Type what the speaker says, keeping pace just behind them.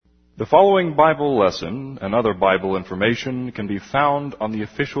The following Bible lesson and other Bible information can be found on the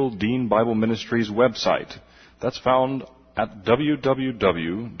official Dean Bible Ministries website. That's found at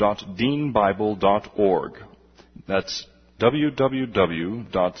www.deanbible.org. That's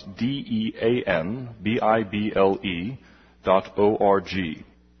www.deanbible.org.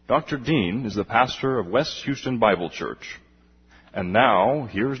 Dr. Dean is the pastor of West Houston Bible Church. And now,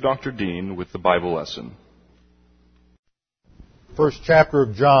 here's Dr. Dean with the Bible lesson. First chapter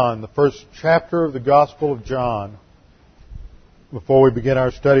of John, the first chapter of the Gospel of John. Before we begin our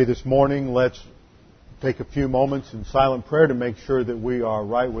study this morning, let's take a few moments in silent prayer to make sure that we are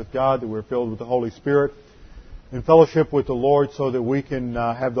right with God, that we're filled with the Holy Spirit, in fellowship with the Lord, so that we can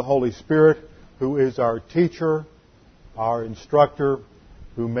have the Holy Spirit, who is our teacher, our instructor,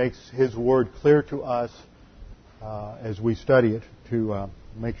 who makes His Word clear to us as we study it, to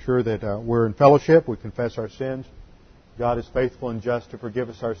make sure that we're in fellowship, we confess our sins. God is faithful and just to forgive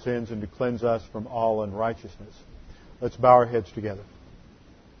us our sins and to cleanse us from all unrighteousness. Let's bow our heads together.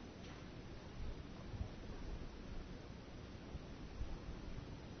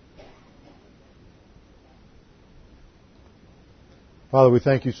 Father, we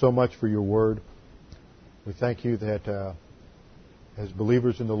thank you so much for your word. We thank you that as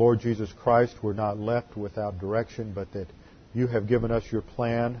believers in the Lord Jesus Christ, we're not left without direction, but that you have given us your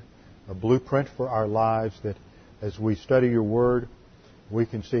plan, a blueprint for our lives, that as we study your word, we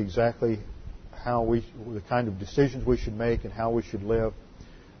can see exactly the kind of decisions we should make and how we should live,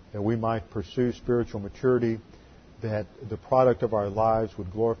 that we might pursue spiritual maturity, that the product of our lives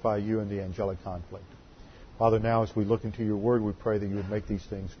would glorify you in the angelic conflict. Father, now as we look into your word, we pray that you would make these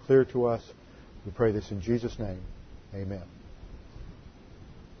things clear to us. We pray this in Jesus' name. Amen.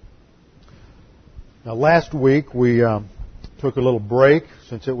 Now, last week we took a little break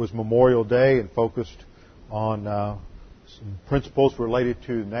since it was Memorial Day and focused on some principles related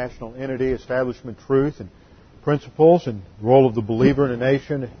to national entity, establishment truth, and principles and role of the believer in a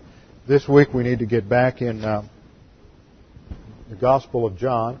nation. This week we need to get back in the Gospel of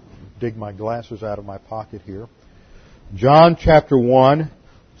John. Dig my glasses out of my pocket here. John chapter 1.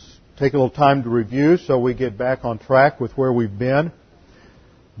 Let's take a little time to review so we get back on track with where we've been.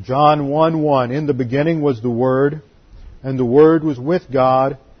 John 1:1. In the beginning was the Word, and the Word was with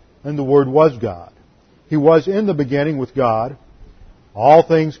God, and the Word was God. He was in the beginning with God. All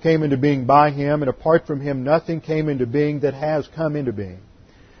things came into being by Him, and apart from Him nothing came into being that has come into being.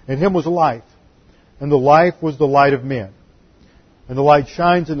 In Him was life, and the life was the light of men. And the light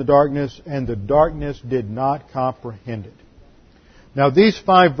shines in the darkness, and the darkness did not comprehend it. Now these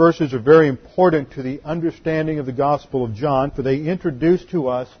 5 verses are very important to the understanding of the Gospel of John, for they introduce to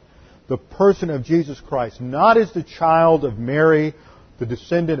us the person of Jesus Christ, not as the child of Mary, the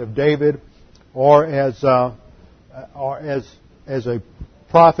descendant of David, or as a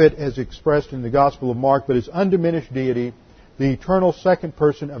prophet as expressed in the Gospel of Mark, but as undiminished deity, the eternal second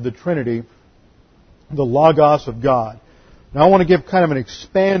person of the Trinity, the Logos of God. Now I want to give kind of an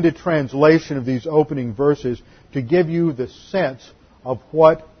expanded translation of these opening verses to give you the sense of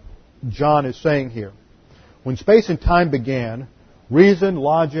what John is saying here. When space and time began, reason,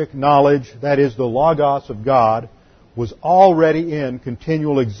 logic, knowledge, that is the Logos of God, was already in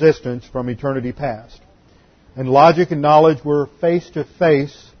continual existence from eternity past. And logic and knowledge were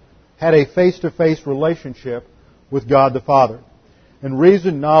face-to-face, had a face-to-face relationship with God the Father. And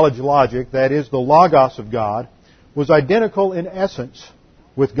reason, knowledge, logic, that is the Logos of God, was identical in essence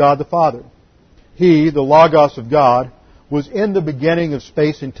with God the Father. He, the Logos of God, was in the beginning of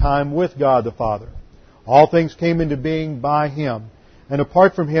space and time with God the Father. All things came into being by Him, and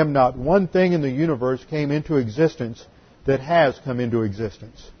apart from Him not one thing in the universe came into existence that has come into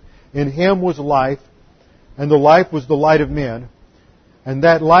existence. In Him was life, and the life was the light of men, and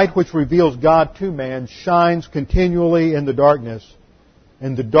that light which reveals God to man shines continually in the darkness,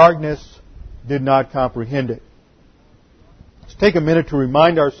 and the darkness did not comprehend it. Let's take a minute to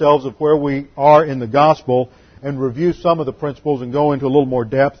remind ourselves of where we are in the Gospel and review some of the principles and go into a little more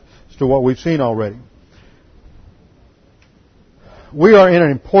depth as to what we've seen already. We are in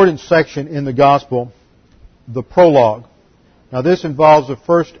an important section in the Gospel, the prologue. Now this involves the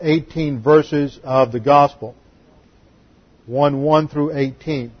first 18 verses of the Gospel, 1 through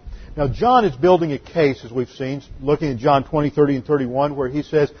 18. Now John is building a case, as we've seen, looking at John 20, 30, and 31, where he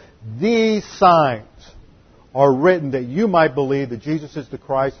says, these signs are written that you might believe that Jesus is the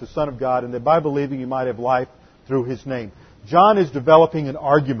Christ, the Son of God, and that by believing you might have life through His name. John is developing an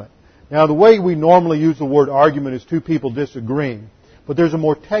argument. Now, the way we normally use the word argument is two people disagreeing, but there's a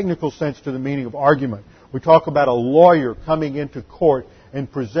more technical sense to the meaning of argument. We talk about a lawyer coming into court and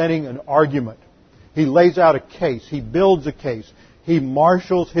presenting an argument. He lays out a case. He builds a case. He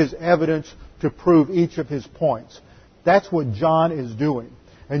marshals his evidence to prove each of his points. That's what John is doing.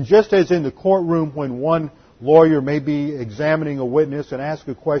 And just as in the courtroom when one lawyer may be examining a witness and asks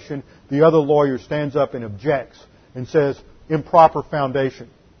a question, the other lawyer stands up and objects and says, improper foundation.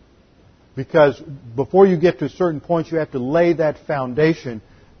 Because before you get to certain points, you have to lay that foundation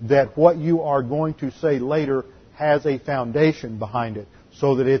that what you are going to say later has a foundation behind it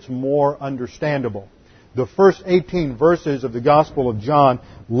so that it's more understandable. The first 18 verses of the Gospel of John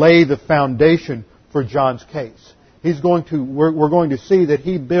lay the foundation for John's case. We're going to see that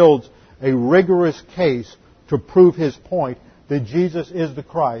he builds a rigorous case to prove his point that Jesus is the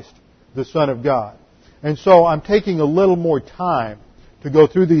Christ, the Son of God. And so I'm taking a little more time to go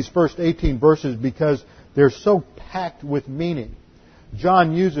through these first 18 verses because they're so packed with meaning.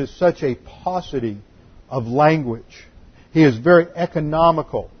 John uses such a paucity of language. He is very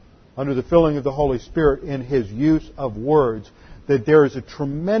economical under the filling of the Holy Spirit in his use of words, that there is a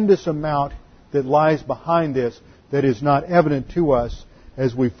tremendous amount that lies behind this that is not evident to us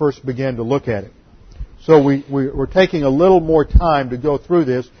as we first began to look at it. So we're taking a little more time to go through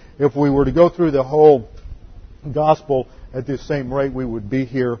this. If we were to go through the whole gospel at this same rate, we would be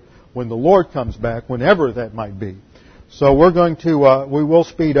here when the Lord comes back, whenever that might be. So we will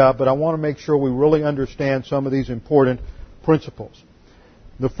speed up, but I want to make sure we really understand some of these important principles.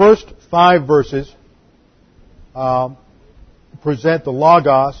 The first 5 verses present the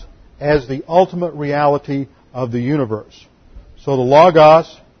Logos as the ultimate reality of the universe. So the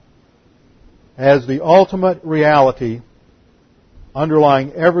Logos as the ultimate reality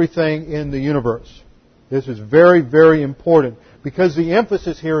underlying everything in the universe. This is very, very important because the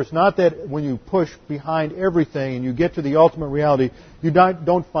emphasis here is not that when you push behind everything and you get to the ultimate reality, you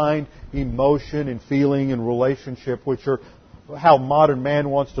don't find emotion and feeling and relationship, which are how modern man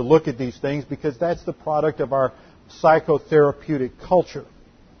wants to look at these things, because that's the product of our psychotherapeutic culture.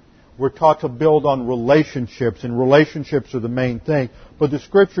 We're taught to build on relationships, and relationships are the main thing. But the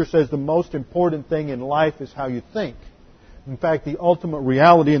Scripture says the most important thing in life is how you think. In fact, the ultimate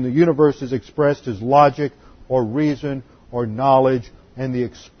reality in the universe is expressed as logic or reason or knowledge, and the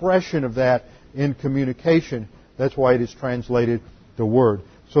expression of that in communication, that's why it is translated the Word.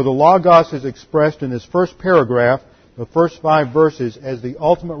 So the Logos is expressed in this first paragraph, the first 5 verses, as the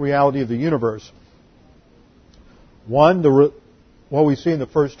ultimate reality of the universe. One, what we see in the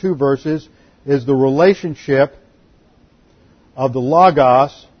first 2 verses is the relationship of the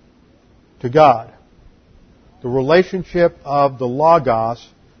Logos to God. The relationship of the Logos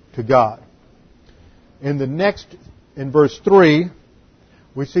to God. In verse 3,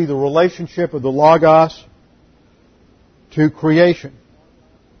 we see the relationship of the Logos to creation.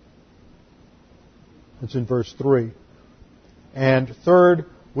 It's in verse 3. And third,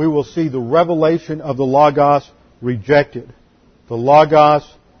 we will see the revelation of the Logos rejected. The Logos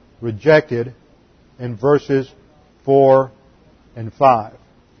rejected in verses 4 and 5.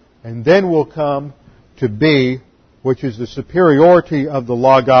 And then we'll come to B, which is the superiority of the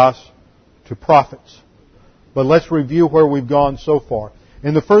Logos to prophets. But let's review where we've gone so far.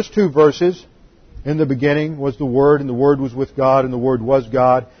 In the first 2 verses, in the beginning was the Word, and the Word was with God, and the Word was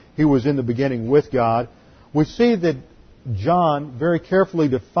God. He was in the beginning with God. We see that John very carefully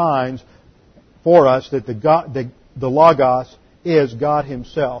defines for us that the Logos is God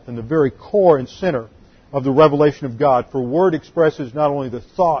Himself, and the very core and center of the revelation of God. For Word expresses not only the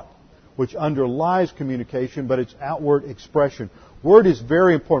thought which underlies communication, but its outward expression. Word is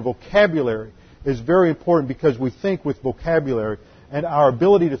very important. Vocabulary is very important because we think with vocabulary, and our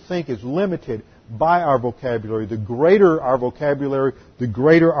ability to think is limited by our vocabulary. The greater our vocabulary, the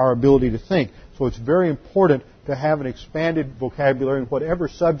greater our ability to think. So it's very important to have an expanded vocabulary. In whatever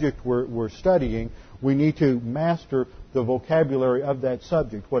subject we're studying, we need to master the vocabulary of that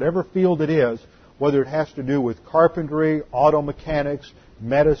subject. Whatever field it is, whether it has to do with carpentry, auto mechanics,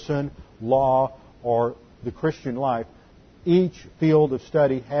 medicine, law, or the Christian life, each field of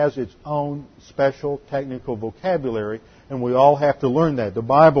study has its own special technical vocabulary, and we all have to learn that. The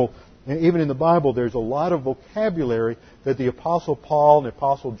Bible, even in the Bible, there's a lot of vocabulary that the Apostle Paul and the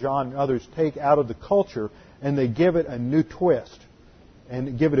Apostle John and others take out of the culture, and they give it a new twist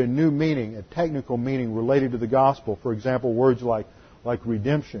and give it a new meaning, a technical meaning related to the gospel. For example, words like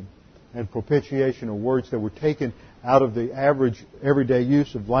redemption and propitiation are words that were taken out of the average everyday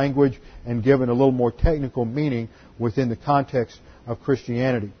use of language and given a little more technical meaning within the context of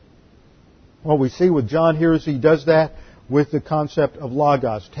Christianity. What we see with John here is he does that with the concept of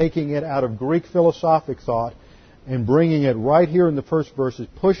Logos, taking it out of Greek philosophic thought and bringing it right here in the first verses,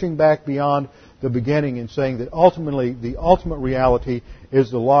 pushing back beyond the beginning and saying that ultimately the ultimate reality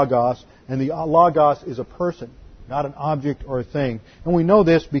is the Logos, and the Logos is a person. not an object or a thing. And we know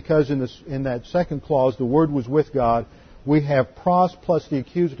this because in that second clause, the Word was with God. We have pros plus the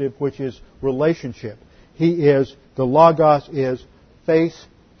accusative, which is relationship. The Logos is face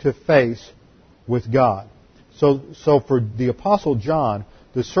to face with God. So for the Apostle John,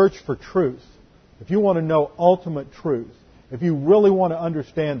 the search for truth, if you want to know ultimate truth, if you really want to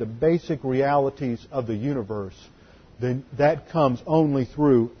understand the basic realities of the universe, then that comes only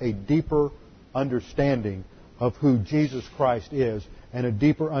through a deeper understanding of who Jesus Christ is and a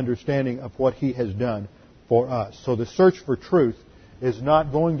deeper understanding of what He has done for us. So the search for truth is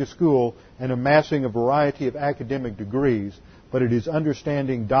not going to school and amassing a variety of academic degrees, but it is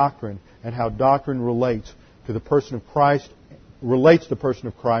understanding doctrine and how doctrine relates to the person of Christ, relates the person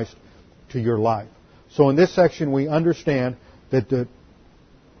of Christ to your life. So in this section we understand that the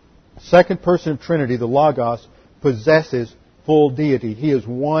second person of Trinity, the Logos, possesses full deity. He is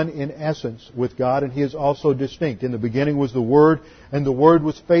one in essence with God, and He is also distinct. In the beginning was the Word, and the Word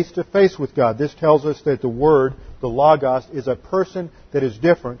was face to face with God. This tells us that the Word, the Logos, is a person that is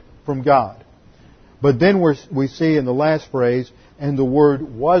different from God. But then we see in the last phrase, and the Word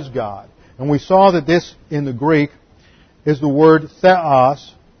was God. And we saw that this, in the Greek, is the word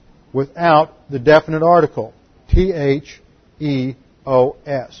theos without the definite article. Theos. And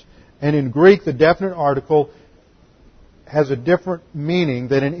in Greek, the definite article has a different meaning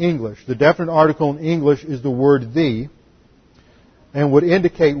than in English. The definite article in English is the word the, and would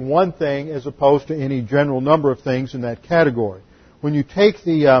indicate one thing as opposed to any general number of things in that category. When you take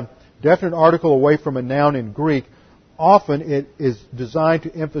the definite article away from a noun in Greek, often it is designed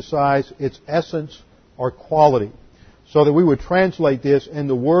to emphasize its essence or quality. So that we would translate this, and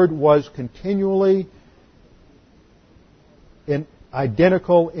the Word was continually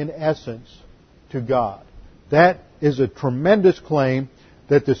identical in essence to God. That is a tremendous claim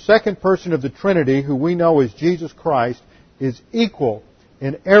that the second person of the Trinity, who we know as Jesus Christ, is equal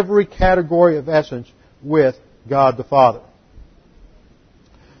in every category of essence with God the Father.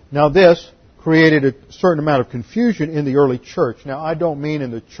 Now this created a certain amount of confusion in the early church. Now I don't mean in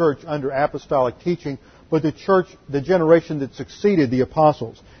the church under apostolic teaching, but the church, the generation that succeeded the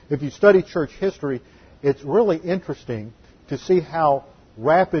apostles. If you study church history, it's really interesting to see how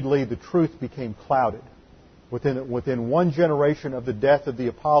rapidly the truth became clouded. Within one generation of the death of the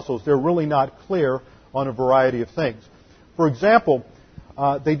apostles, they're really not clear on a variety of things. For example,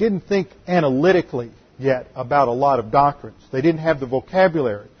 they didn't think analytically yet about a lot of doctrines. They didn't have the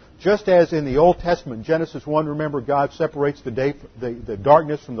vocabulary. Just as in the Old Testament, Genesis 1, remember, God separates the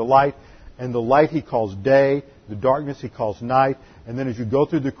darkness from the light, and the light He calls day, the darkness He calls night. And then as you go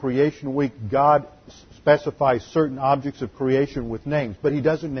through the creation week, God specifies certain objects of creation with names, but He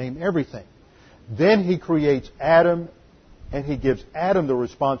doesn't name everything. Then He creates Adam, and He gives Adam the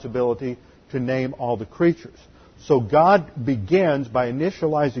responsibility to name all the creatures. So God begins by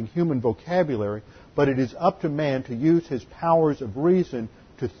initializing human vocabulary, but it is up to man to use his powers of reason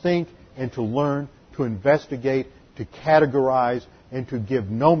to think and to learn, to investigate, to categorize, and to give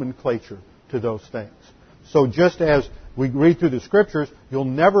nomenclature to those things. So just as we read through the Scriptures, you'll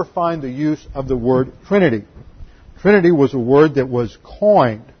never find the use of the word Trinity. Trinity was a word that was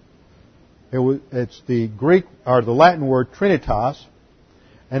coined. It's the Greek or the Latin word Trinitas,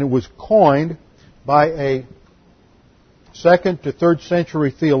 and it was coined by a 2nd to 3rd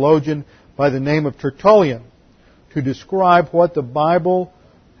century theologian by the name of Tertullian to describe what the Bible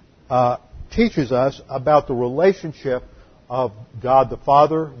teaches us about the relationship of God the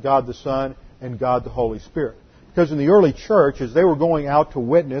Father, God the Son, and God the Holy Spirit. Because in the early church, as they were going out to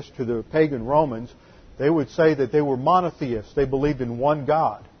witness to the pagan Romans, they would say that they were monotheists. They believed in one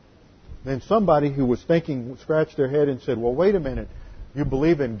God. Then somebody who was thinking scratched their head and said, well, wait a minute. You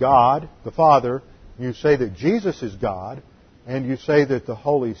believe in God, the Father, you say that Jesus is God, and you say that the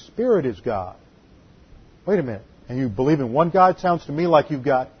Holy Spirit is God. Wait a minute. And you believe in one God? Sounds to me like you've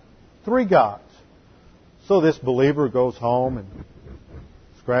got 3 gods. So this believer goes home and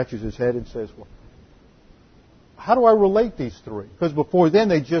scratches his head and says, well, how do I relate these 3? Because before then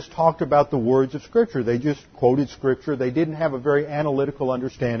they just talked about the words of Scripture. They just quoted Scripture. They didn't have a very analytical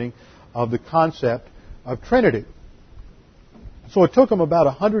understanding of the concept of Trinity. So it took them about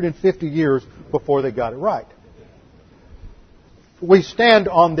 150 years before they got it right. We stand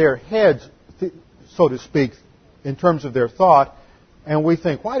on their heads, so to speak, in terms of their thought, and we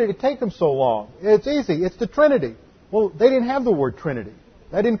think, why did it take them so long? It's easy. It's the Trinity. Well, they didn't have the word Trinity.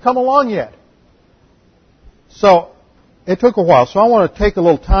 That didn't come along yet. So it took a while. So I want to take a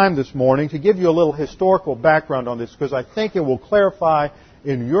little time this morning to give you a little historical background on this, because I think it will clarify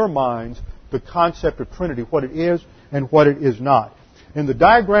in your minds the concept of Trinity, what it is and what it is not. In the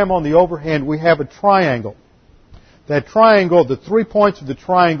diagram on the overhand, we have a triangle. That triangle, the 3 points of the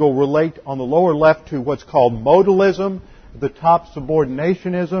triangle relate on the lower left to what's called modalism, the top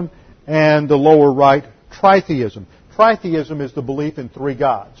subordinationism, and the lower right tritheism. Tritheism is the belief in 3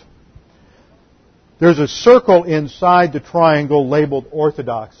 gods. There's a circle inside the triangle labeled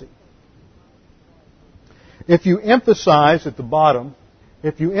orthodoxy. If you emphasize at the bottom,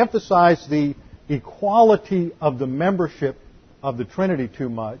 if you emphasize the equality of the membership of the Trinity too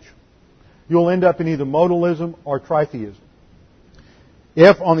much, you'll end up in either modalism or tritheism.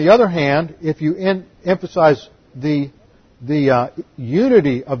 If, on the other hand, if you emphasize the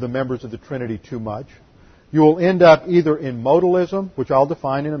unity of the members of the Trinity too much, you will end up either in modalism, which I'll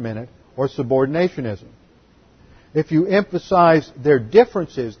define in a minute, or subordinationism. If you emphasize their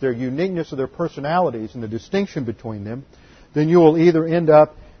differences, their uniqueness of their personalities and the distinction between them, then you will either end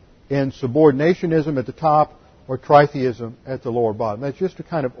up in subordinationism at the top or tritheism at the lower bottom. That's just to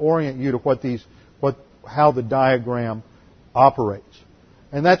kind of orient you to how the diagram operates.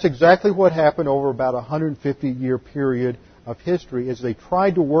 And that's exactly what happened over about a 150-year period of history as they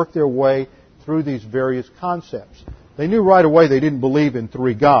tried to work their way through these various concepts. They knew right away they didn't believe in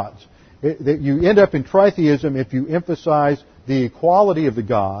 3 gods. You end up in tritheism if you emphasize the equality of the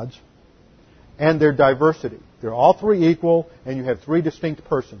gods and their diversity. They're all 3 equal, and you have 3 distinct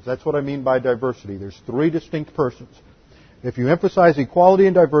persons. That's what I mean by diversity. There's 3 distinct persons. If you emphasize equality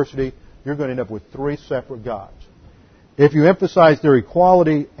and diversity, you're going to end up with 3 separate gods. If you emphasize their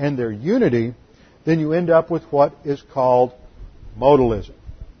equality and their unity, then you end up with what is called modalism.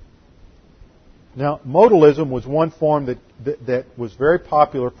 Now, modalism was one form that was very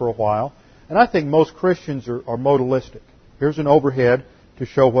popular for a while, and I think most Christians are modalistic. Here's an overhead to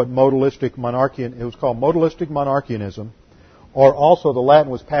show what modalistic monarchian, it was called modalistic monarchianism, or also the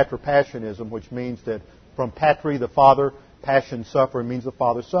Latin was patripassionism, which means that from patri, the father, passion, suffer, means the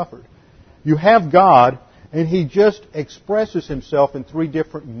father suffered. You have God, and He just expresses Himself in 3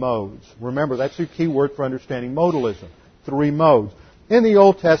 different modes. Remember, that's the key word for understanding modalism. 3 modes. In the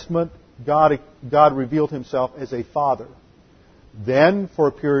Old Testament, God revealed Himself as a father. Then, for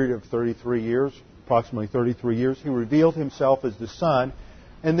a period of 33 years, approximately 33 years, He revealed Himself as the Son.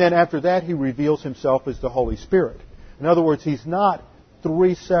 And then after that, He reveals Himself as the Holy Spirit. In other words, He's not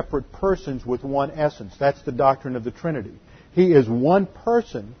 3 separate persons with one essence. That's the doctrine of the Trinity. He is one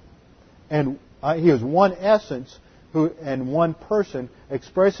person, and He is one essence and one person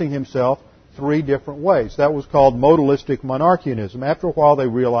expressing Himself 3 different ways. That was called modalistic monarchianism. After a while, they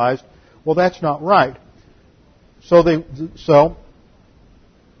realized, well, that's not right. So they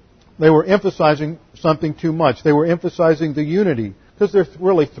were emphasizing something too much. They were emphasizing the unity, because there's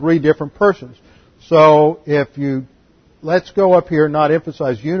really 3 different persons. So let's go up here and not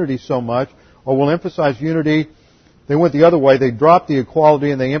emphasize unity so much, or we'll emphasize unity. They went the other way. They dropped the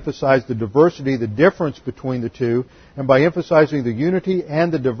equality and they emphasized the diversity, the difference between the two. And by emphasizing the unity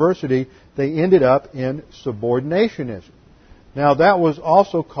and the diversity, they ended up in subordinationism. Now, that was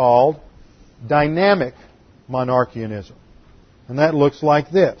also called dynamic monarchianism. And that looks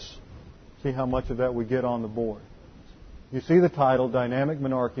like this. See how much of that we get on the board. You see the title, Dynamic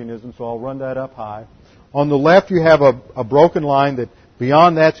Monarchianism, so I'll run that up high. On the left, you have a broken line that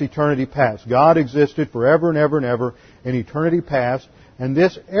beyond that's eternity past. God existed forever and ever and ever in eternity past. And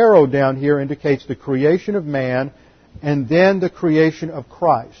this arrow down here indicates the creation of man and then the creation of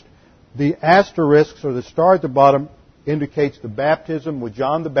Christ. The asterisks, or the star at the bottom, indicates the baptism with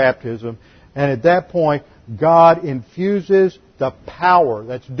John the Baptism. And at that point, God infuses the power,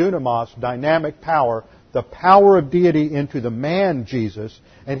 that's dunamos, dynamic power, the power of deity into the man Jesus,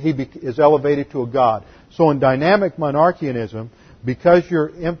 and He is elevated to a God. So in dynamic monarchianism, because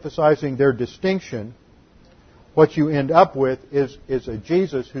you're emphasizing their distinction, what you end up with is a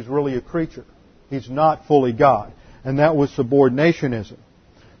Jesus who's really a creature. He's not fully God. And that was subordinationism.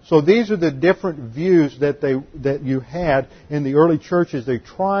 So these are the different views that you had in the early churches. They're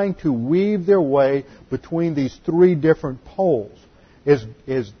trying to weave their way between these 3 different poles. Is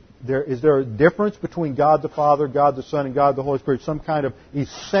there a difference between God the Father, God the Son, and God the Holy Spirit? Some kind of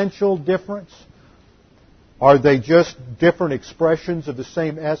essential difference? Are they just different expressions of the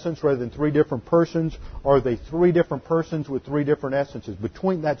same essence rather than 3 different persons? Or are they 3 different persons with 3 different essences?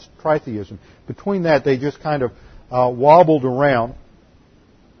 That's tritheism. Between that, they just kind of wobbled around.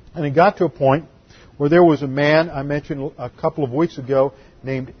 And it got to a point where there was a man I mentioned a couple of weeks ago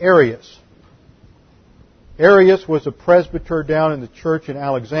named Arius. Arius was a presbyter down in the church in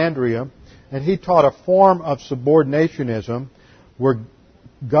Alexandria, and he taught a form of subordinationism where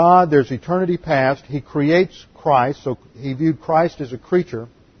God, there's eternity past, He creates Christ, so he viewed Christ as a creature,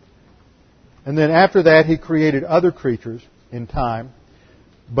 and then after that He created other creatures in time.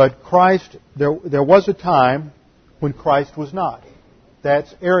 But Christ, there was a time when Christ was not.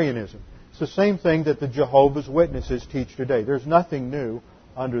 That's Arianism. It's the same thing that the Jehovah's Witnesses teach today. There's nothing new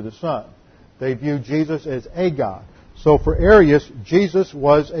under the sun. They view Jesus as a God. So for Arius, Jesus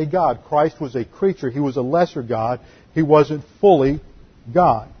was a God. Christ was a creature. He was a lesser God. He wasn't fully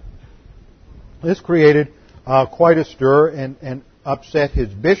God. This created quite a stir and upset his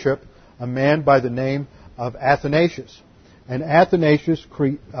bishop, a man by the name of Athanasius. And Athanasius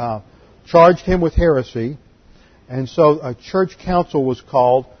charged him with heresy, and so a church council was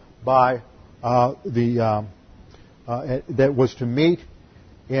called by that was to meet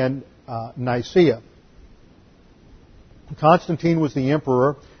in Nicaea. Constantine was the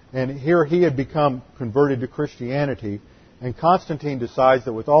emperor, and here he had become converted to Christianity. And Constantine decides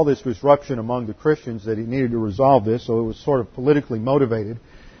that with all this disruption among the Christians that he needed to resolve this, so it was sort of politically motivated.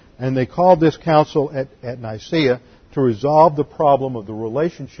 And they called this council at Nicaea to resolve the problem of the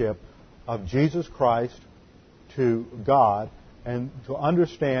relationship of Jesus Christ to God and to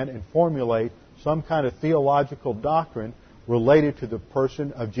understand and formulate some kind of theological doctrine related to the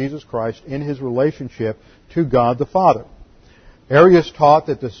person of Jesus Christ in his relationship to God the Father. Arius taught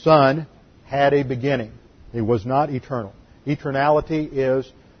that the Son had a beginning. It was not eternal. Eternality is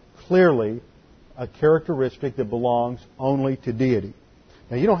clearly a characteristic that belongs only to deity.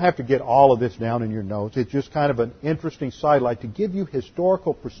 Now, you don't have to get all of this down in your notes. It's just kind of an interesting sidelight to give you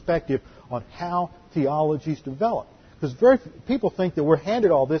historical perspective on how theologies develop. Because people think that we're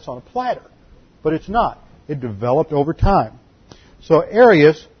handed all this on a platter, but it's not. It developed over time. So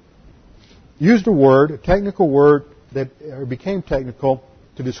Arius used a technical word that became technical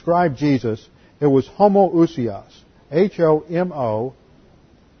to describe Jesus. It was homoousios. H-O-M-O-O-U-S-I-S.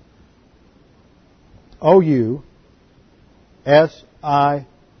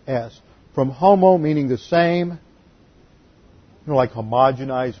 From homo meaning the same, like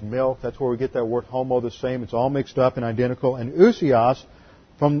homogenized milk. That's where we get that word homo, the same. It's all mixed up and identical. And ousios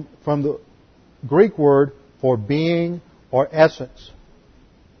from the Greek word for being or essence.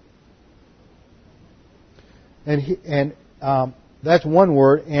 And that's one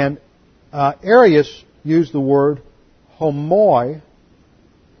word. And Arius used the word homoiousios.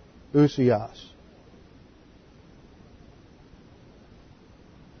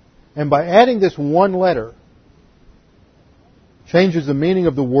 And by adding this one letter, changes the meaning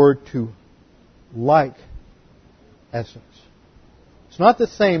of the word to like essence. It's not the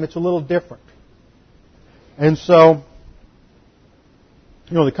same, it's a little different. And so,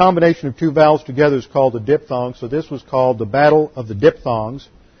 the combination of two vowels together is called a diphthong, so this was called the Battle of the Diphthongs.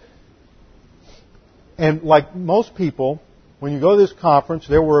 And like most people, when you go to this conference,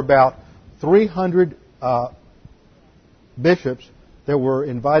 there were about 300 bishops that were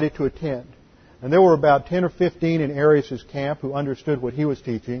invited to attend. And there were about 10 or 15 in Arius' camp who understood what he was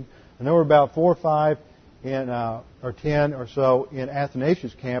teaching. And there were about 4 or 5 or 10 or so in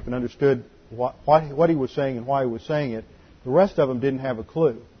Athanasius' camp and understood what he was saying and why he was saying it. The rest of them didn't have a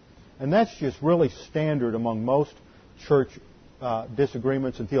clue. And that's just really standard among most church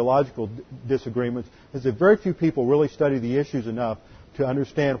disagreements and theological disagreements, is that very few people really study the issues enough to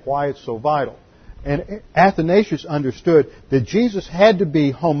understand why it's so vital. And Athanasius understood that Jesus had to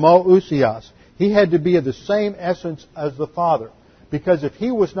be homoousios. He had to be of the same essence as the Father. Because if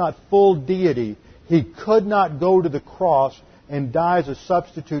he was not full deity, he could not go to the cross and die as a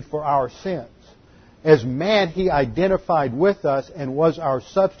substitute for our sins. As man, he identified with us and was our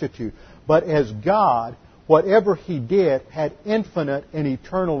substitute. But as God, whatever he did had infinite and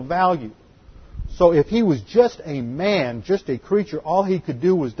eternal value. So if he was just a man, just a creature, all he could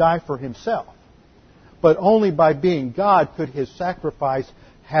do was die for himself. But only by being God could his sacrifice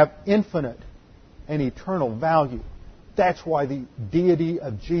have infinite and eternal value. That's why the deity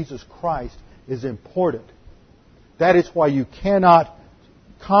of Jesus Christ is important. That is why you cannot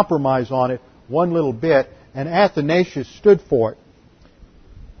compromise on it one little bit, and Athanasius stood for it.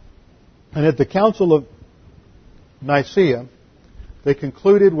 And at the Council of Nicaea, they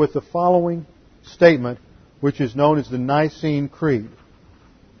concluded with the following statement, which is known as the Nicene Creed.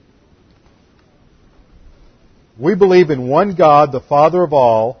 We believe in one God, the Father of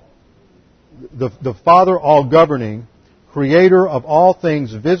all, the Father all-governing, creator of all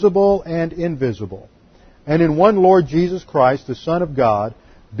things visible and invisible, and in one Lord Jesus Christ, the Son of God,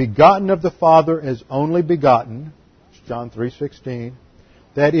 begotten of the Father as only begotten, John 3:16,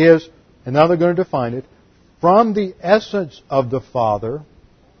 that is, and now they're going to define it, from the essence of the Father,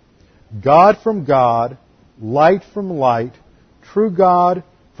 God from God, light from light, true God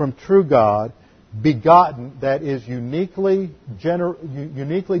from true God, begotten, that is uniquely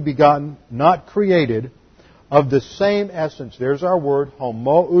begotten, not created, of the same essence. There's our word,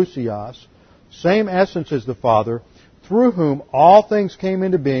 homoousios, same essence as the Father, through whom all things came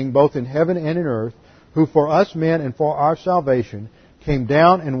into being, both in heaven and in earth, who for us men and for our salvation came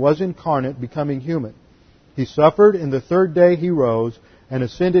down and was incarnate, becoming human. He suffered, and the third day he rose and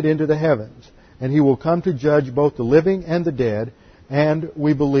ascended into the heavens, and he will come to judge both the living and the dead, and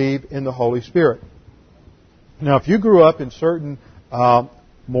we believe in the Holy Spirit. Now, if you grew up in certain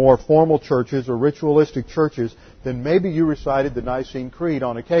more formal churches or ritualistic churches, then maybe you recited the Nicene Creed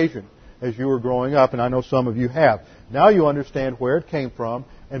on occasion as you were growing up, and I know some of you have. Now you understand where it came from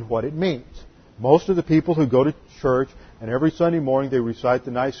and what it means. Most of the people who go to church and every Sunday morning they recite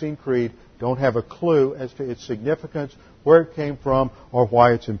the Nicene Creed don't have a clue as to its significance, where it came from, or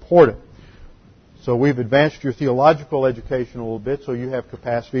why it's important. So we've advanced your theological education a little bit so you have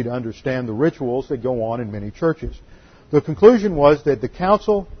capacity to understand the rituals that go on in many churches. The conclusion was that the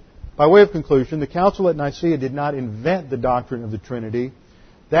council, by way of conclusion, the council at Nicaea did not invent the doctrine of the Trinity.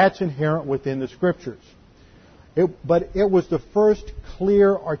 That's inherent within the Scriptures. But it was the first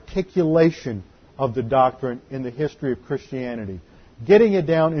clear articulation of the doctrine in the history of Christianity, getting it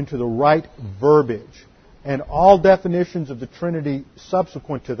down into the right verbiage. And all definitions of the Trinity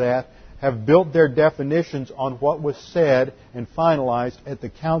subsequent to that have built their definitions on what was said and finalized at the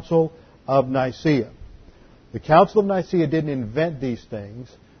Council of Nicaea. The Council of Nicaea didn't invent these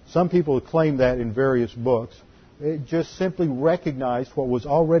things. Some people claim that in various books. It just simply recognized what was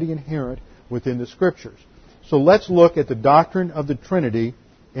already inherent within the Scriptures. So let's look at the doctrine of the Trinity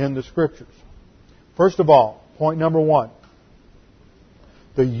in the Scriptures. First of all, point number 1.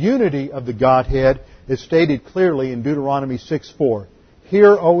 The unity of the Godhead is stated clearly in Deuteronomy 6:4.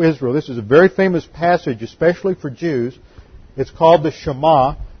 Hear, O Israel. This is a very famous passage, especially for Jews. It's called the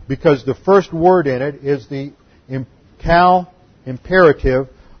Shema because the first word in it is the cal imperative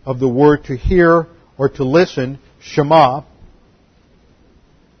of the word to hear or to listen, Shema,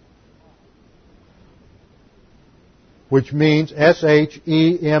 which means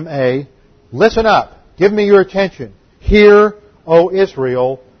S-H-E-M-A. Listen up. Give me your attention. Hear, O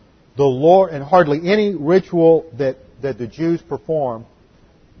Israel, the Lord, and hardly any ritual that the Jews perform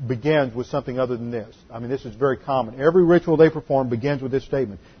begins with something other than this. I mean, this is very common. Every ritual they perform begins with this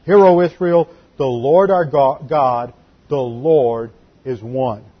statement. Hear, O Israel, the Lord our God, the Lord is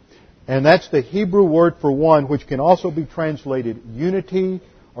one. And that's the Hebrew word for one, which can also be translated unity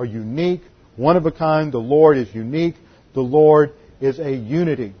or unique, one of a kind. The Lord is unique. The Lord is a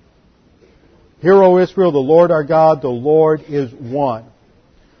unity. Hear, O Israel, the Lord our God, the Lord is one.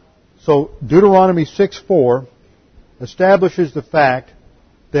 So Deuteronomy 6:4 establishes the fact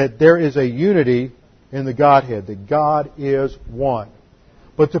that there is a unity in the Godhead, that God is one.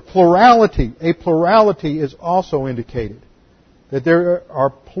 But a plurality is also indicated, that there are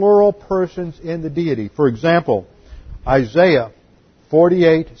plural persons in the deity. For example, Isaiah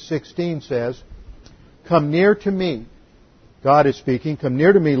 48:16 says, "Come near to me," God is speaking, "come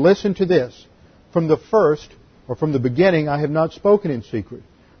near to me, listen to this. From the first, or from the beginning, I have not spoken in secret.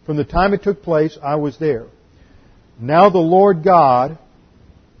 From the time it took place, I was there. Now the Lord God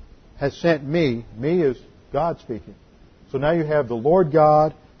has sent me." Me is God speaking. So now you have the Lord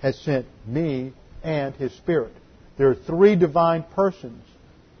God has sent me and His Spirit. There are 3 divine persons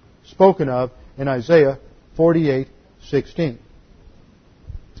spoken of in Isaiah 48:16.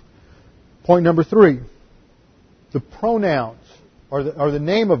 Point number 3. The pronouns, or the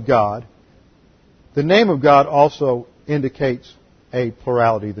name of God. The name of God also indicates a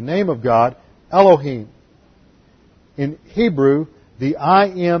plurality. The name of God, Elohim. In Hebrew, the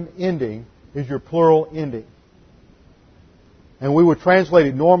I-M ending is your plural ending. And we would translate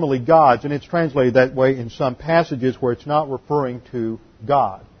it normally gods, and it's translated that way in some passages where it's not referring to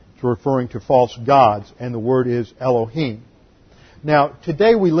God. It's referring to false gods, and the word is Elohim. Now,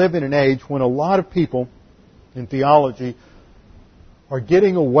 today we live in an age when a lot of people in theology are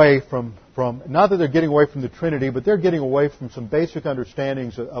getting away from not that they're getting away from the Trinity, but they're getting away from some basic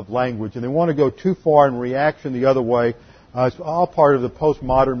understandings of language, and they want to go too far in reaction the other way. It's all part of the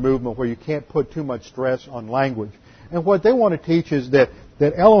postmodern movement where you can't put too much stress on language. And what they want to teach is that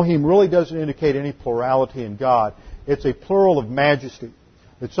Elohim really doesn't indicate any plurality in God. It's a plural of majesty.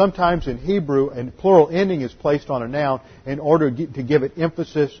 That sometimes in Hebrew, a plural ending is placed on a noun in order to give it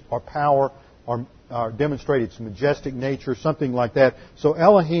emphasis or power or demonstrate its majestic nature, something like that. So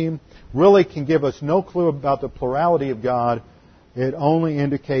Elohim really can give us no clue about the plurality of God. It only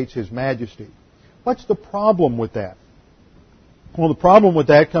indicates His majesty. What's the problem with that? Well, the problem with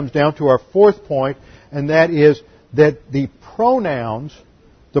that comes down to our 4th point, and that is that the pronouns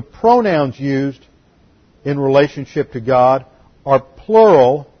used in relationship to God are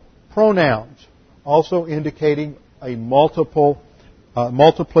plural pronouns, also indicating a multiplicity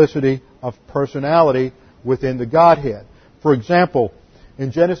of personality within the Godhead. For example,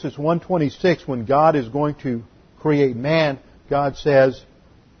 in Genesis 1:26, when God is going to create man, God says,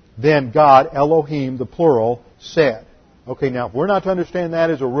 then God, Elohim, the plural, said. Okay, now if we're not to understand that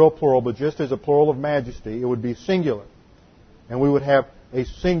as a real plural, but just as a plural of majesty, it would be singular. And we would have a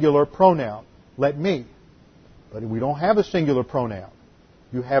singular pronoun, let me. But we don't have a singular pronoun.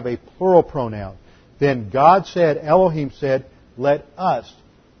 You have a plural pronoun. Then God said, Elohim said, let us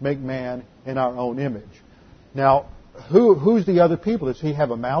make man in our own image. Now, who's the other people? Does he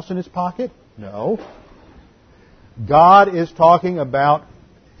have a mouse in his pocket? No. God is talking about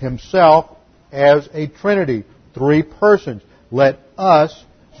himself as a trinity, three persons. Let us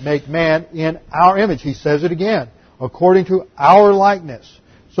make man in our image. He says it again, according to our likeness.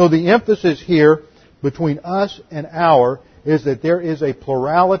 So the emphasis here between us and our is that there is a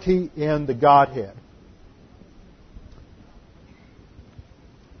plurality in the Godhead.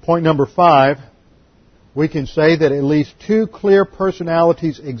 Point number 5, we can say that at least two clear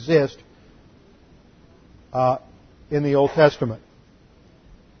personalities exist in the Old Testament.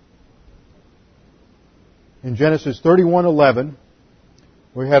 In Genesis 31:11,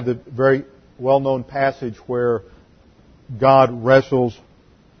 we have the very well-known passage where God wrestles,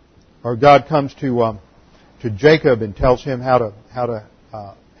 or God comes to Jacob and tells him how to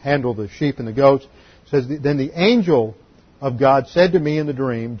handle the sheep and the goats. It says, then the angel of God said to me in the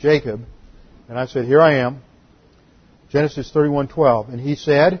dream, Jacob, and I said, here I am. Genesis 31:12, and he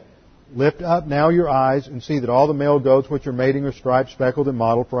said, lift up now your eyes and see that all the male goats which are mating are striped, speckled, and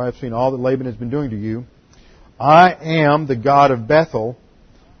mottled, for I have seen all that Laban has been doing to you. I am the God of Bethel,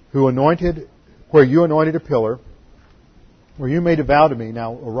 where you anointed a pillar, where you made a vow to me.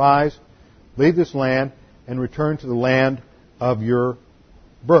 Now arise, leave this land, and return to the land of your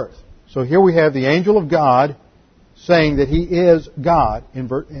birth. So here we have the angel of God saying that he is God. In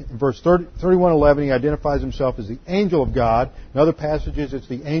verse 31:11, he identifies himself as the angel of God. In other passages, it's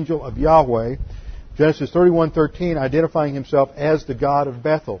the angel of Yahweh. Genesis 31:13, identifying himself as the God of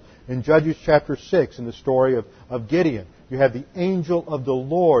Bethel. In Judges chapter 6, in the story of Gideon, you have the angel of the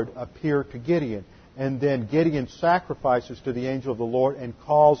Lord appear to Gideon. And then Gideon sacrifices to the angel of the Lord and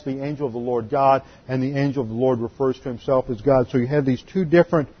calls the angel of the Lord God, and the angel of the Lord refers to himself as God. So you have these two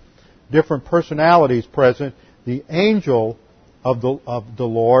different personalities present, the angel of the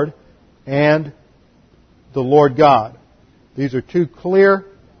Lord and the Lord God. These are two clear,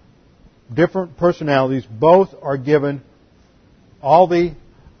 different personalities. Both are given all the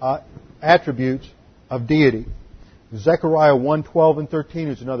attributes of deity. Zechariah 1:12 and 13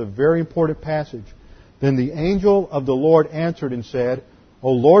 is another very important passage. Then the angel of the Lord answered and said,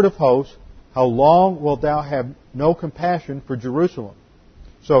 O Lord of hosts, how long wilt thou have no compassion for Jerusalem?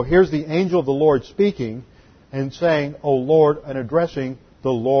 So here's the angel of the Lord speaking and saying, O Lord, and addressing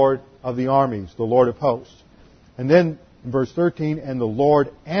the Lord of the armies, the Lord of hosts. And then in verse 13, and the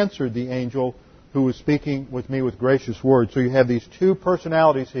Lord answered the angel who was speaking with me with gracious words. So you have these two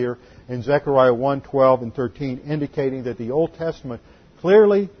personalities here in Zechariah 1:12 and 13, indicating that the Old Testament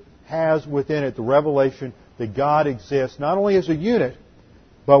clearly has within it the revelation that God exists not only as a unit,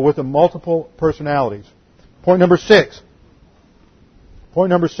 but with the multiple personalities. Point number 6.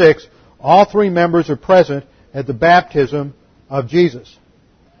 All three members are present at the baptism of Jesus.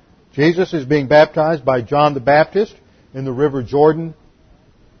 Jesus is being baptized by John the Baptist in the river Jordan.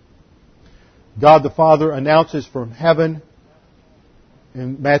 God the Father announces from heaven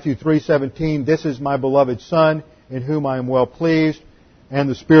in Matthew 3:17, this is my beloved Son, in whom I am well pleased, and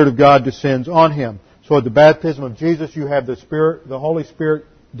the Spirit of God descends on him. So at the baptism of Jesus, you have the Holy Spirit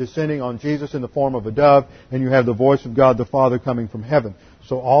descending on Jesus in the form of a dove, and you have the voice of God the Father coming from heaven.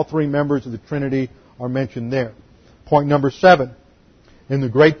 So all three members of the Trinity are mentioned there. Point number 7. In the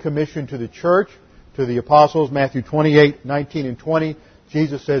Great Commission to the church, to the apostles, Matthew 28:19 and 20,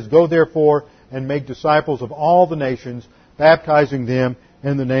 Jesus says, go therefore and make disciples of all the nations, baptizing them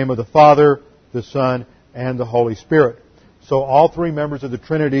in the name of the Father, the Son, and the Holy Spirit. So all three members of the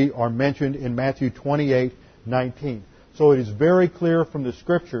Trinity are mentioned in Matthew 28:19. So it is very clear from the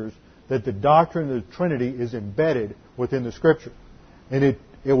Scriptures that the doctrine of the Trinity is embedded within the Scripture. And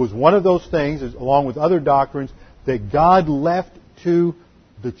it was one of those things, along with other doctrines, that God left to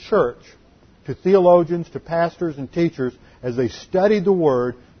the church, to theologians, to pastors and teachers, as they studied the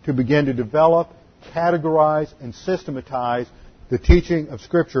Word, to begin to develop, categorize, and systematize the teaching of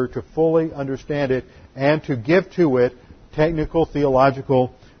Scripture to fully understand it and to give to it technical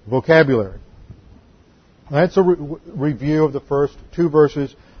theological vocabulary. That's a review of the first two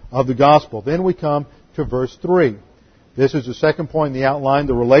verses of the Gospel. Then we come to verse 3. This is the second point in the outline,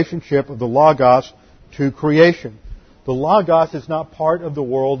 the relationship of the Logos to creation. The Logos is not part of the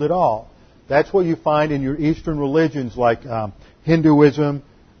world at all. That's what you find in your Eastern religions like Hinduism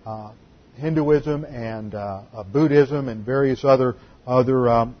and Buddhism and various other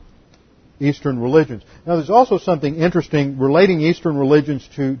Eastern religions. Now, there's also something interesting relating Eastern religions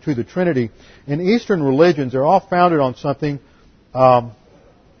to the Trinity. In Eastern religions, they're all founded on something called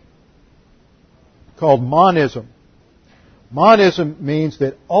monism. Monism means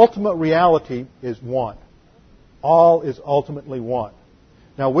that ultimate reality is one. All is ultimately one.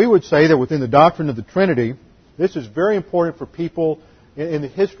 Now, we would say that within the doctrine of the Trinity, this is very important for people in the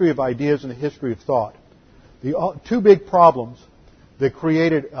history of ideas and the history of thought. The two big problems that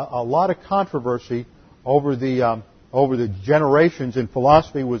created a lot of controversy over the generations in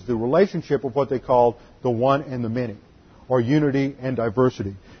philosophy was the relationship of what they called the one and the many, or unity and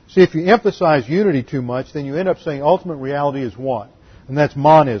diversity. See, if you emphasize unity too much, then you end up saying ultimate reality is one, and that's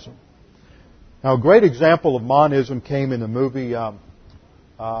monism. Now, a great example of monism came in the movie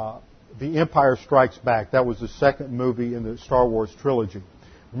The Empire Strikes Back. That was the second movie in the Star Wars trilogy.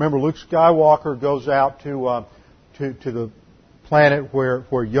 Remember, Luke Skywalker goes out to the planet where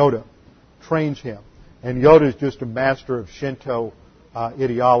Yoda trains him. And Yoda is just a master of Shinto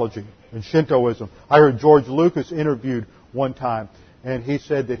ideology and Shintoism. I heard George Lucas interviewed one time, and he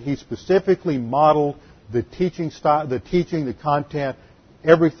said that he specifically modeled the teaching style, the teaching, the content,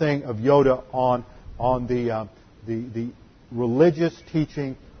 everything of Yoda on the religious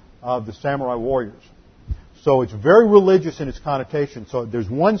teaching of the samurai warriors. So it's very religious in its connotation. So there's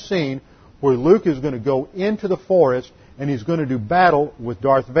one scene where Luke is going to go into the forest and he's going to do battle with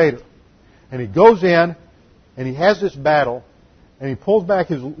Darth Vader. And he goes in and he has this battle and he pulls back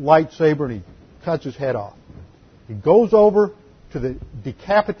his lightsaber and he cuts his head off. He goes over to the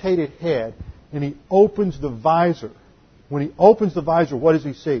decapitated head and he opens the visor. When he opens the visor, what does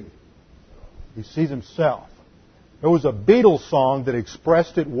he see? He sees himself. There was a Beatles song that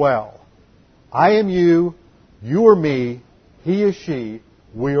expressed it well. I am you, you are me, he is she,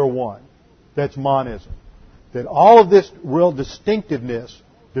 we are one. That's monism. That all of this real distinctiveness,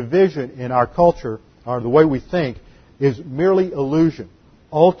 division in our culture, or the way we think, is merely illusion.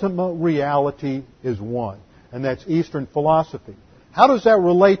 Ultimate reality is one. And that's Eastern philosophy. How does that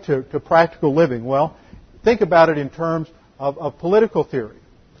relate to practical living? Well, think about it in terms of political theory.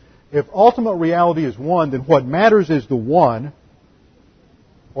 If ultimate reality is one, then what matters is the one,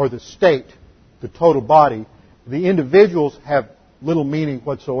 or the state, the total body. The individuals have little meaning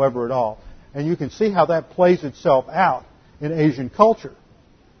whatsoever at all. And you can see how that plays itself out in Asian culture.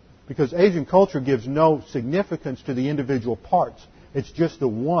 Because Asian culture gives no significance to the individual parts. It's just the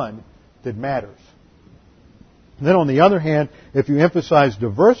one that matters. And then on the other hand, if you emphasize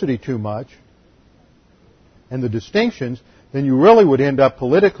diversity too much and the distinctions, then you really would end up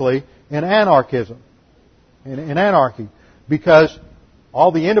politically in anarchism, in anarchy. Because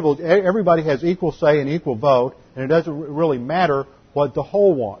all the individuals, everybody has equal say and equal vote, and it doesn't really matter what the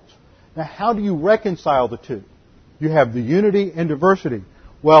whole wants. Now, how do you reconcile the two? You have the unity and diversity.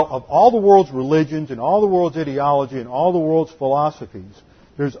 Well, of all the world's religions and all the world's ideology and all the world's philosophies,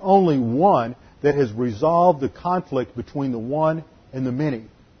 there's only one that has resolved the conflict between the one and the many,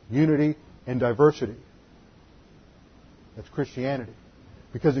 unity and diversity. That's Christianity.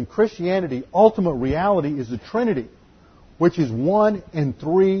 Because in Christianity, ultimate reality is the Trinity, which is one and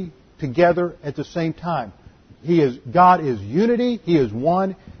three together at the same time. God is unity, He is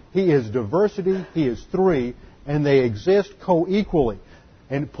one, He is diversity, He is three, and they exist co-equally.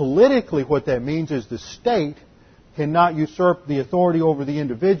 And politically what that means is the state cannot usurp the authority over the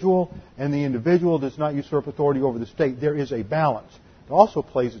individual, and the individual does not usurp authority over the state. There is a balance. It also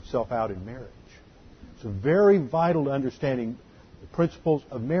plays itself out in marriage. It's very vital to understanding the principles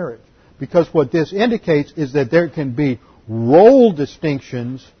of marriage. Because what this indicates is that there can be role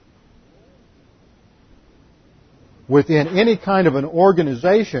distinctions within any kind of an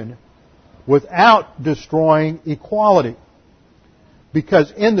organization without destroying equality.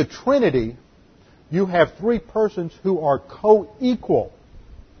 Because in the Trinity, you have three persons who are co-equal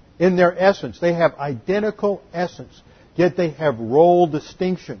in their essence. They have identical essence, yet they have role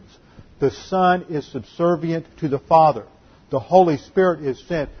distinctions. The Son is subservient to the Father. The Holy Spirit is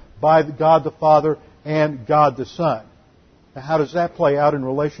sent by God the Father and God the Son. Now, how does that play out in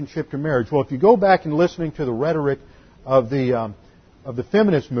relationship to marriage? Well, if you go back and listening to the rhetoric of the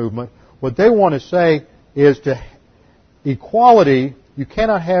feminist movement, what they want to say is to equality, you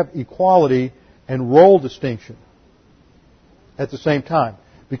cannot have equality and role distinction at the same time.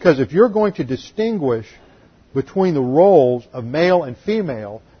 Because if you're going to distinguish between the roles of male and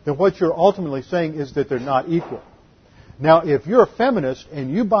female, then what you're ultimately saying is that they're not equal. Now, if you're a feminist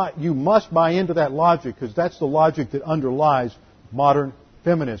and you must buy into that logic, because that's the logic that underlies modern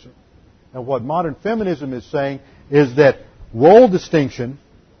feminism. And what modern feminism is saying is that role distinction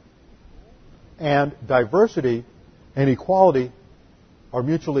and diversity and equality are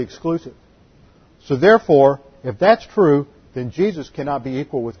mutually exclusive. So therefore, if that's true, then Jesus cannot be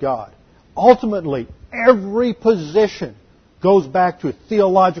equal with God. Ultimately, every position goes back to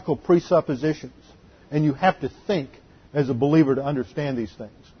theological presuppositions. And you have to think as a believer to understand these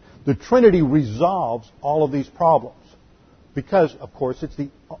things. The Trinity resolves all of these problems because, of course, it's the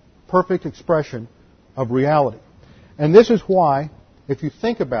perfect expression of reality. And this is why, if you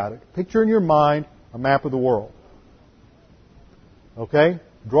think about it, picture in your mind a map of the world. Okay?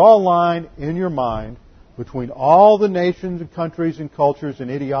 Draw a line in your mind between all the nations and countries and cultures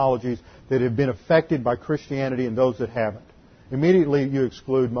and ideologies that have been affected by Christianity and those that haven't. Immediately you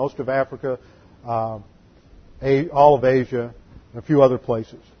exclude most of Africa, all of Asia, and a few other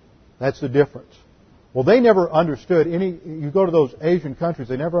places. That's the difference. Well, they never understood you go to those Asian countries,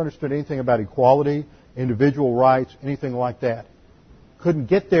 they never understood anything about equality, individual rights, anything like that. Couldn't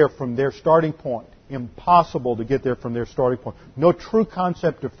get there from their starting point. Impossible to get there from their starting point. No true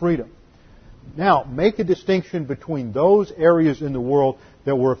concept of freedom. Now, make a distinction between those areas in the world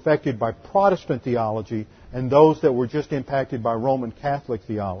that were affected by Protestant theology and those that were just impacted by Roman Catholic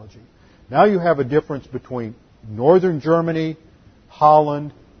theology. Now you have a difference between northern Germany,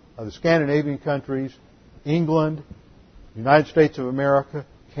 Holland, the Scandinavian countries, England, United States of America,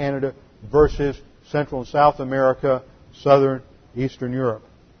 Canada, versus Central and South America, Southern, Eastern Europe.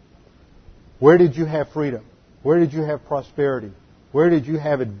 Where did you have freedom? Where did you have prosperity? Where did you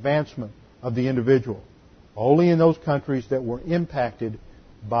have advancement of the individual? Only in those countries that were impacted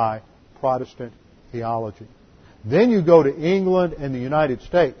by Protestant theology. Then you go to England and the United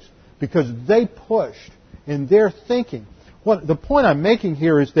States because they pushed in their thinking. The point I'm making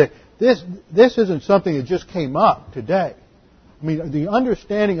here is that this isn't something that just came up today. I mean, the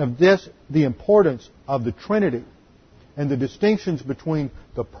understanding of this, the importance of the Trinity, and the distinctions between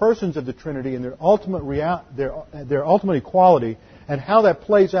the persons of the Trinity and their ultimate their ultimate equality, and how that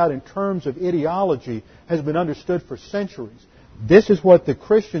plays out in terms of ideology, has been understood for centuries. This is what the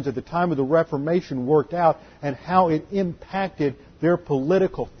Christians at the time of the Reformation worked out, and how it impacted their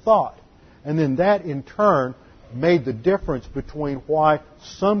political thought. And then that, in turn, made the difference between why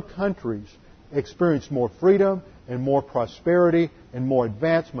some countries experienced more freedom and more prosperity and more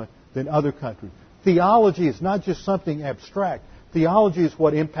advancement than other countries. Theology is not just something abstract. Theology is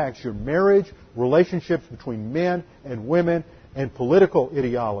what impacts your marriage, relationships between men and women, and political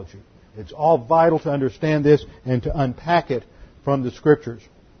ideology. It's all vital to understand this and to unpack it from the Scriptures.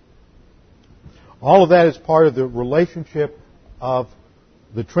 All of that is part of the relationship of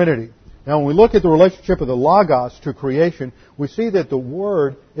the Trinity. Now, when we look at the relationship of the Logos to creation, we see that the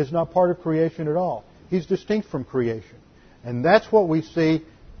Word is not part of creation at all. He's distinct from creation. And that's what we see,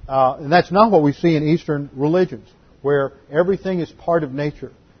 and that's not what we see in Eastern religions, where everything is part of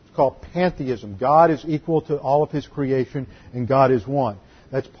nature. It's called pantheism. God is equal to all of His creation, and God is one.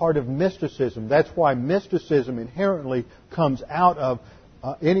 That's part of mysticism. That's why mysticism inherently comes out of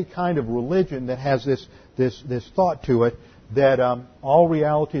any kind of religion that has this thought to it, that all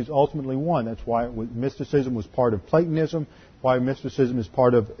reality is ultimately one. That's why mysticism was part of Platonism, why mysticism is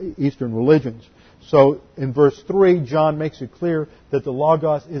part of Eastern religions. So in verse 3, John makes it clear that the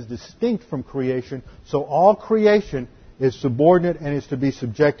Logos is distinct from creation, so all creation is subordinate and is to be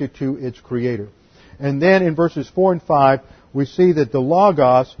subjected to its Creator. And then in verses 4 and 5, we see that the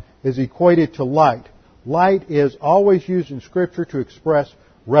Logos is equated to light. Light is always used in Scripture to express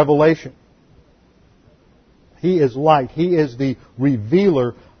revelation. He is light. He is the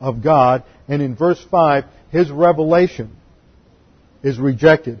revealer of God. And in verse 5, His revelation is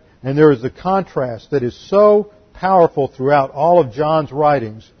rejected. And there is a contrast that is so powerful throughout all of John's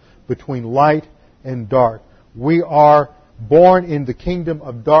writings between light and dark. We are born in the kingdom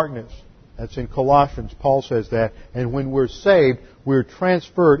of darkness. That's in Colossians. Paul says that. And when we're saved, we're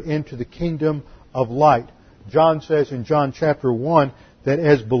transferred into the kingdom of light. John says in John chapter 1 that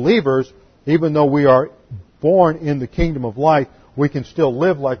as believers, even though we are born in the kingdom of light, we can still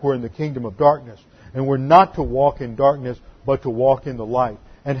live like we're in the kingdom of darkness. And we're not to walk in darkness, but to walk in the light.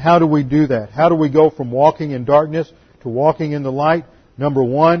 And how do we do that? How do we go from walking in darkness to walking in the light? Number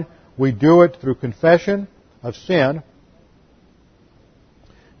one, we do it through confession of sin.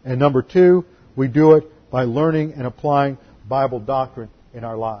 And number two, we do it by learning and applying Bible doctrine in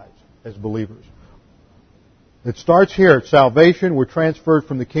our lives as believers. It starts here at salvation. We're transferred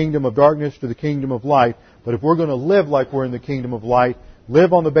from the kingdom of darkness to the kingdom of light. But if we're going to live like we're in the kingdom of light,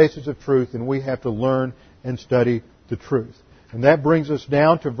 live on the basis of truth, then we have to learn and study the truth. And that brings us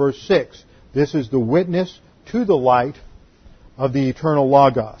down to verse 6. This is the witness to the light of the eternal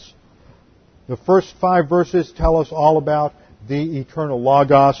Logos. The first 5 verses tell us all about the eternal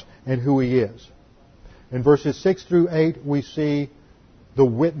Logos and who He is. In verses 6 through 8, we see the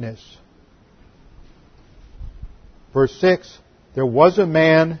witness. Verse 6, there was a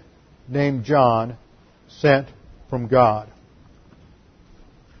man named John sent from God.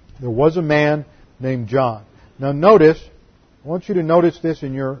 There was a man named John. Now notice, I want you to notice this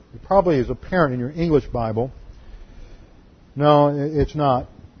in your, it probably is apparent in your English Bible. No, it's not.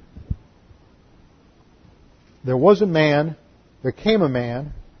 There was a man, there came a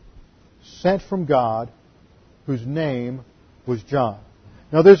man, sent from God, whose name was John.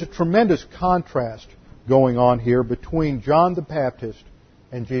 Now there's a tremendous contrast going on here between John the Baptist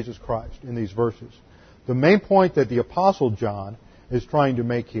and Jesus Christ in these verses. The main point that the Apostle John is trying to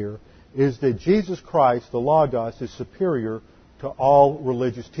make here is that Jesus Christ, the Logos, is superior to all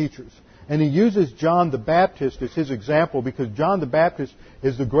religious teachers. And he uses John the Baptist as his example because John the Baptist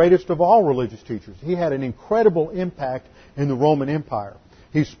is the greatest of all religious teachers. He had an incredible impact in the Roman Empire.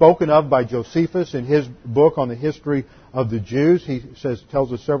 He's spoken of by Josephus in his book on the history of the Jews. He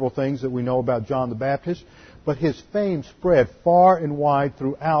tells us several things that we know about John the Baptist. But his fame spread far and wide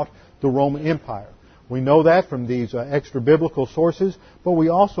throughout the Roman Empire. We know that from these extra-biblical sources, but we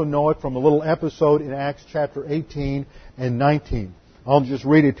also know it from a little episode in Acts chapter 18 and 19. I'll just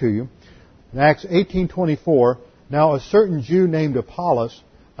read it to you. In Acts 18:24, now a certain Jew named Apollos,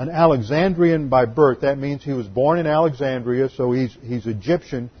 an Alexandrian by birth, that means he was born in Alexandria, so he's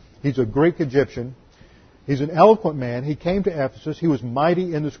Egyptian, he's a Greek Egyptian. He's an eloquent man. He came to Ephesus. He was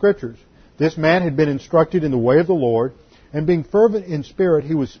mighty in the Scriptures. This man had been instructed in the way of the Lord, and being fervent in spirit,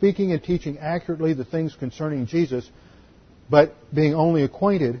 he was speaking and teaching accurately the things concerning Jesus, but being only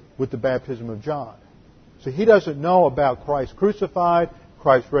acquainted with the baptism of John. So he doesn't know about Christ crucified,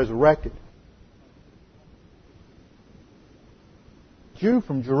 Christ resurrected. Jew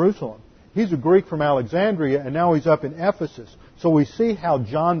from Jerusalem. He's a Greek from Alexandria, and now he's up in Ephesus. So we see how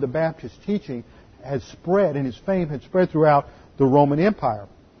John the Baptist's teaching has spread, and his fame had spread throughout the Roman Empire.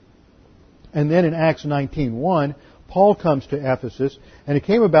 And then in Acts 19:1, Paul comes to Ephesus, and it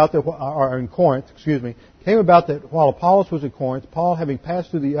came about that, or in Corinth, came about that while Apollos was in Corinth, Paul, having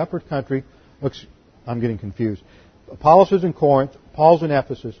passed through the upper country, I'm getting confused. Apollos is in Corinth, Paul's in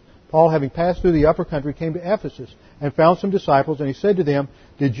Ephesus. Paul, having passed through the upper country, came to Ephesus and found some disciples, and he said to them,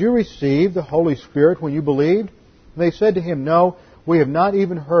 did you receive the Holy Spirit when you believed? And they said to him, no, we have not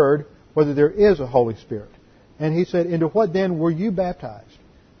even heard whether there is a Holy Spirit. And he said, into what then were you baptized?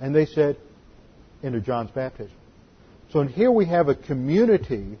 And they said, into John's baptism. So here we have a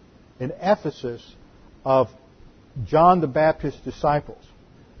community in Ephesus of John the Baptist's disciples.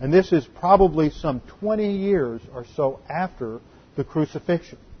 And this is probably some 20 years or so after the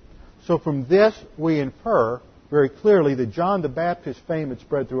crucifixion. So from this we infer very clearly that John the Baptist's fame had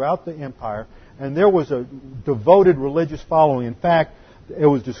spread throughout the empire, and there was a devoted religious following. In fact, it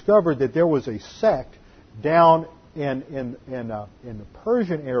was discovered that there was a sect down in the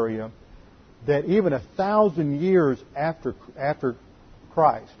Persian area that even 1,000 years after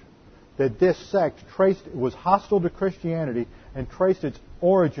Christ, that this sect was hostile to Christianity and traced its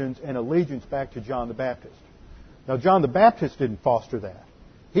origins and allegiance back to John the Baptist. Now, John the Baptist didn't foster that.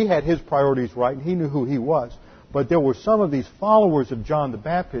 He had his priorities right, and he knew who he was. But there were some of these followers of John the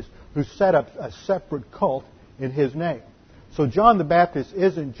Baptist who set up a separate cult in his name. So John the Baptist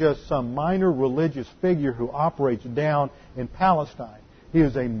isn't just some minor religious figure who operates down in Palestine. He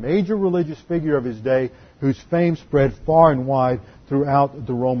is a major religious figure of his day whose fame spread far and wide throughout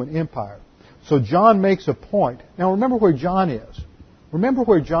the Roman Empire. So John makes a point. Now remember where John is. Remember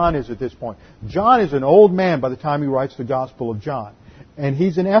where John is at this point. John is an old man by the time he writes the Gospel of John. And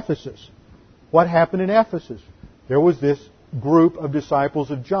he's in Ephesus. What happened in Ephesus? There was this group of disciples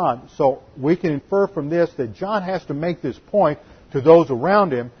of John. So we can infer from this that John has to make this point to those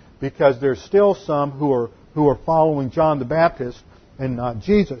around him because there's still some who are following John the Baptist and not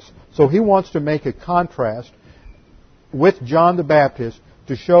Jesus. So he wants to make a contrast with John the Baptist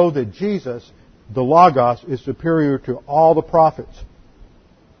to show that Jesus, the Logos, is superior to all the prophets.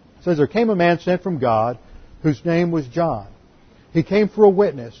 It says, there came a man sent from God whose name was John. He came for a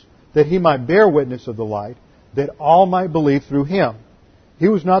witness, that he might bear witness of the light, that all might believe through him. He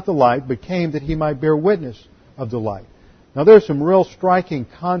was not the light, but came that he might bear witness of the light. Now there's some real striking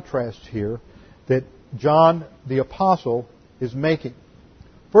contrasts here that John the Apostle is making.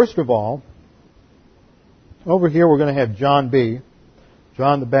 First of all, over here we're going to have John B.,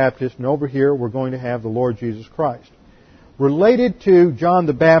 John the Baptist, and over here we're going to have the Lord Jesus Christ. Related to John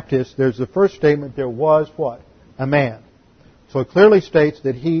the Baptist, there's the first statement, there was what? A man. So it clearly states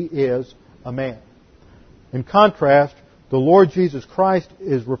that he is a man. In contrast, the Lord Jesus Christ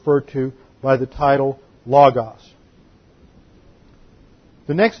is referred to by the title Logos.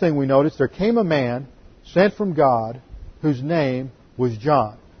 The next thing we notice, there came a man sent from God whose name was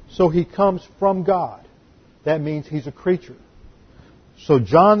John. So he comes from God. That means he's a creature. So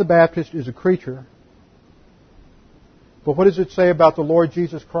John the Baptist is a creature. But what does it say about the Lord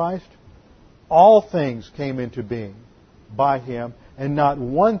Jesus Christ? All things came into being by him, and not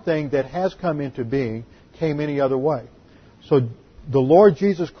one thing that has come into being came any other way. So the Lord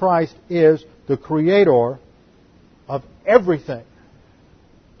Jesus Christ is the creator of everything.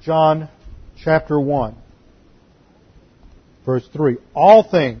 John chapter 1, verse 3. All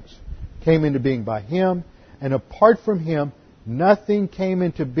things came into being by him, and apart from him, nothing came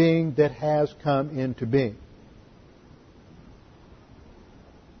into being that has come into being.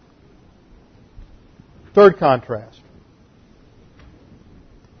 Third contrast.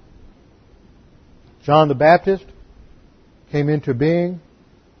 John the Baptist came into being,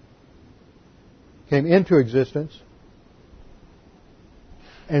 came into existence,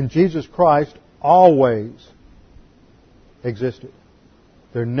 and Jesus Christ always existed.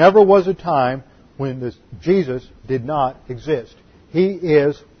 There never was a time when Jesus did not exist. He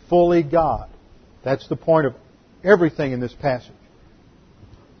is fully God. That's the point of everything in this passage.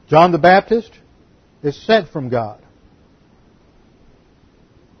 John the Baptist is sent from God.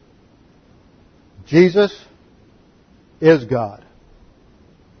 Jesus is God.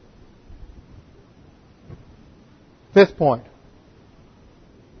 Fifth point.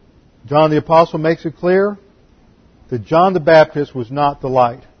 John the Apostle makes it clear that John the Baptist was not the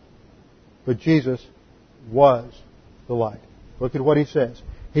light, but Jesus was the light. Look at what he says.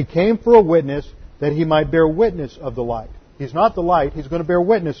 He came for a witness that he might bear witness of the light. He's not the light, he's going to bear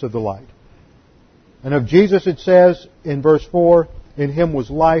witness of the light. And of Jesus it says in verse 4, in him was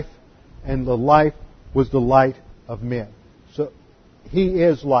life, and the life was the light of men. So he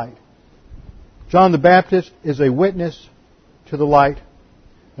is light. John the Baptist is a witness to the light,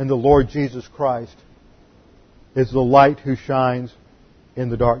 and the Lord Jesus Christ is the light who shines in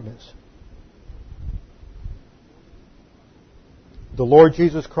the darkness. The Lord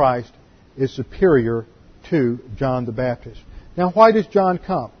Jesus Christ is superior to John the Baptist. Now, why does John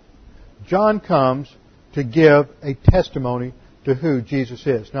come? John comes to give a testimony to who Jesus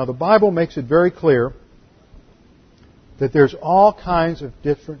is. Now, the Bible makes it very clear that there's all kinds of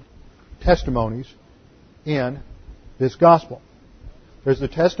different testimonies in this gospel. There's the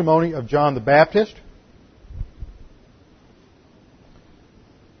testimony of John the Baptist.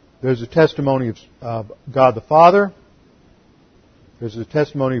 There's the testimony of God the Father. There's the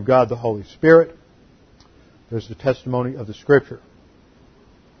testimony of God the Holy Spirit. There's the testimony of the Scripture.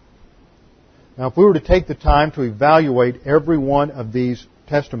 Now, if we were to take the time to evaluate every one of these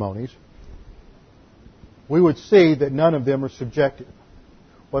testimonies, we would see that none of them are subjective.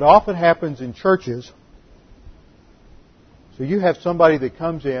 What often happens in churches, so you have somebody that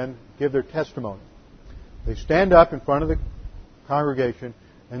comes in, give their testimony. They stand up in front of the congregation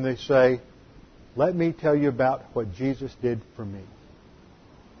and they say, let me tell you about what Jesus did for me.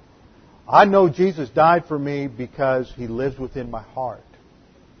 I know Jesus died for me because He lives within my heart.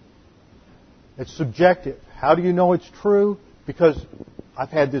 It's subjective. How do you know it's true? Because I've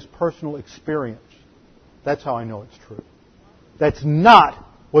had this personal experience. That's how I know it's true. That's not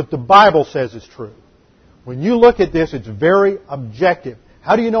what the Bible says is true. When you look at this, it's very objective.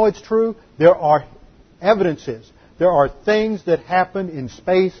 How do you know it's true? There are evidences. There are things that happen in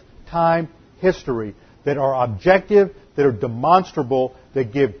space, time, history that are objective, that are demonstrable,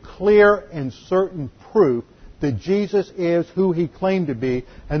 that give clear and certain proof that Jesus is who He claimed to be,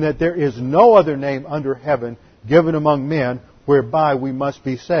 and that there is no other name under heaven given among men whereby we must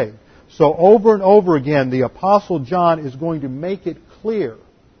be saved. So over and over again, the Apostle John is going to make it clear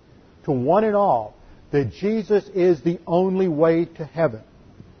to one and all that Jesus is the only way to heaven.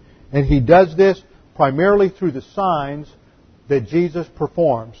 And he does this primarily through the signs that Jesus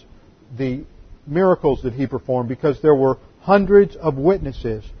performs, the miracles that He performed, because there were hundreds of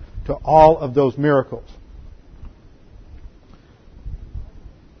witnesses to all of those miracles.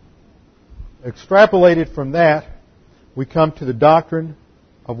 Extrapolated from that, we come to the doctrine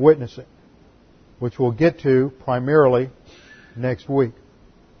of witnessing, which we'll get to primarily next week.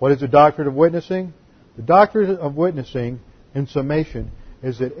 What is the doctrine of witnessing? The doctrine of witnessing, in summation,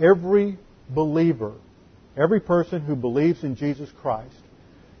 is that every believer, every person who believes in Jesus Christ,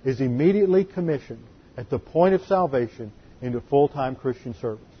 is immediately commissioned at the point of salvation into full-time Christian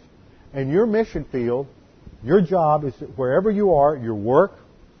service. And your mission field, your job is that wherever you are, your work,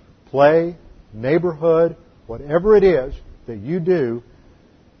 play, neighborhood, whatever it is that you do,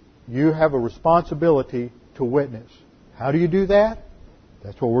 you have a responsibility to witness. How do you do that?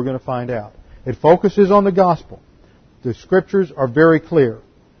 That's what we're going to find out. It focuses on the gospel. The Scriptures are very clear.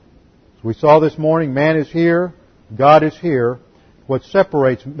 As we saw this morning, man is here, God is here. What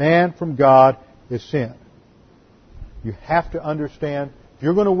separates man from God is sin. You have to understand, if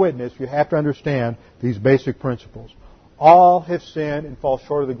you're going to witness, you have to understand these basic principles. All have sinned and fall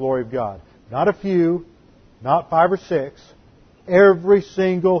short of the glory of God. Not a few, not 5 or 6. Every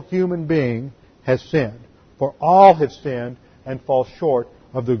single human being has sinned. For all have sinned and fall short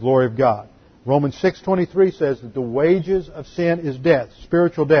of the glory of God. Romans 6:23 says that the wages of sin is death,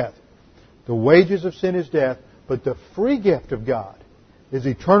 spiritual death. The wages of sin is death, but the free gift of God is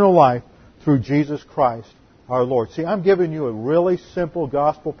eternal life through Jesus Christ our Lord. See, I'm giving you a really simple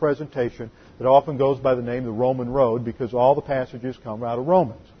gospel presentation that often goes by the name the Roman Road because all the passages come out of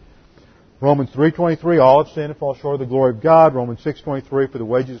Romans. Romans 3:23, all have sinned and fall short of the glory of God. Romans 6:23, for the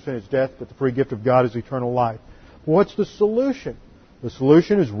wages of sin is death, but the free gift of God is eternal life. Well, what's the solution? The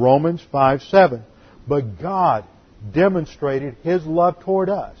solution is Romans 5:7. But God demonstrated His love toward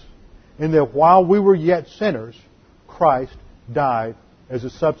us in that while we were yet sinners, Christ died as a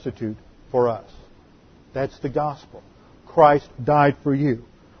substitute for us. That's the gospel. Christ died for you.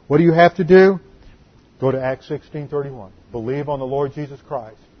 What do you have to do? Go to Acts 16:31. Believe on the Lord Jesus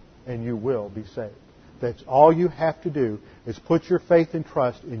Christ, and you will be saved. That's all you have to do is put your faith and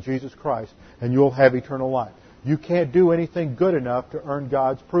trust in Jesus Christ, and you'll have eternal life. You can't do anything good enough to earn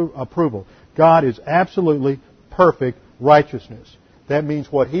God's approval. God is absolutely perfect righteousness. That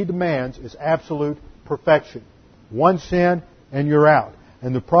means what He demands is absolute perfection. One sin, and you're out.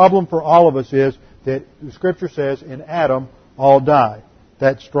 And the problem for all of us is that the Scripture says, in Adam, all die.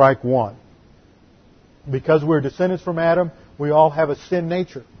 That's strike one. Because we're descendants from Adam, we all have a sin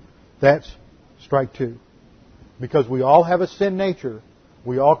nature. That's strike two. Because we all have a sin nature,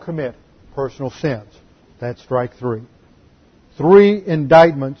 we all commit personal sins. That's strike three. 3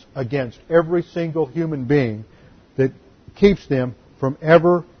 indictments against every single human being that keeps them from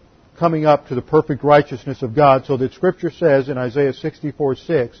ever coming up to the perfect righteousness of God, so that Scripture says in Isaiah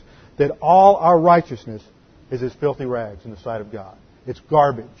 64:6 that all our righteousness is as filthy rags in the sight of God. It's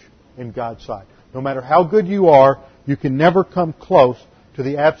garbage in God's sight. No matter how good you are, you can never come close to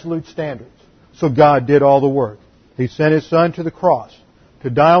the absolute standards. So God did all the work. He sent His Son to the cross, to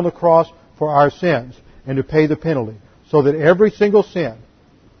die on the cross for our sins, and to pay the penalty, so that every single sin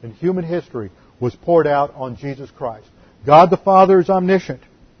in human history was poured out on Jesus Christ. God the Father is omniscient.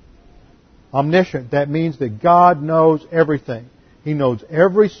 Omniscient, that means that God knows everything. He knows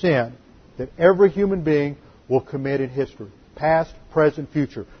every sin that every human being will commit in history, past, present,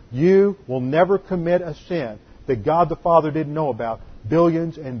 future. You will never commit a sin that God the Father didn't know about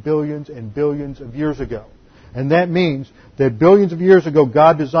billions and billions and billions of years ago. And that means that billions of years ago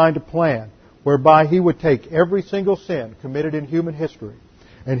God designed a plan whereby He would take every single sin committed in human history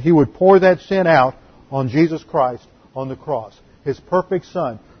and He would pour that sin out on Jesus Christ on the cross, His perfect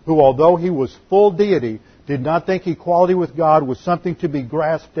Son, who although He was full deity, did not think equality with God was something to be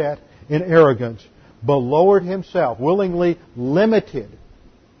grasped at in arrogance, but lowered Himself, willingly limited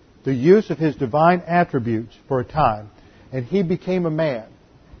the use of His divine attributes for a time, and He became a man.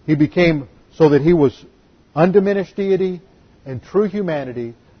 He became so that He was undiminished deity and true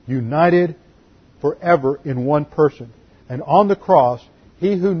humanity united forever in one person. And on the cross,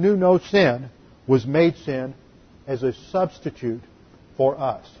 He who knew no sin was made sin as a substitute for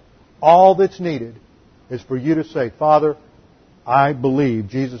us. All that's needed is for you to say, Father, I believe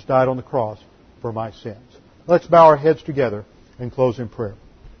Jesus died on the cross for my sins. Let's bow our heads together and close in prayer.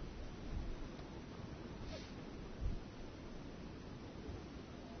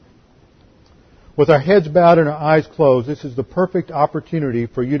 With our heads bowed and our eyes closed, this is the perfect opportunity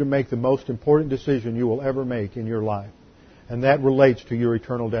for you to make the most important decision you will ever make in your life. And that relates to your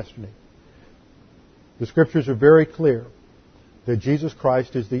eternal destiny. The Scriptures are very clear that Jesus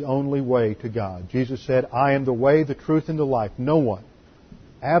Christ is the only way to God. Jesus said, I am the way, the truth, and the life. No one,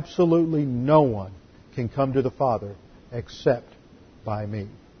 absolutely no one, can come to the Father except by me.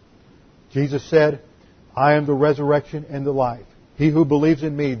 Jesus said, I am the resurrection and the life. He who believes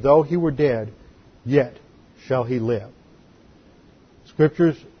in me, though he were dead, yet shall he live.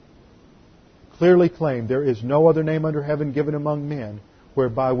 Scriptures clearly claim there is no other name under heaven given among men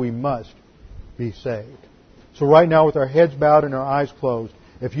whereby we must be saved. So right now, with our heads bowed and our eyes closed,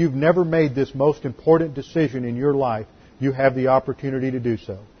 if you've never made this most important decision in your life, you have the opportunity to do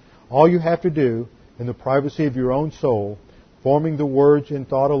so. All you have to do, in the privacy of your own soul, forming the words in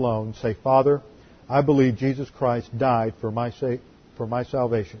thought alone, say, Father, I believe Jesus Christ died for my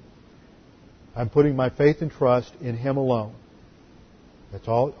salvation. I'm putting my faith and trust in Him alone. That's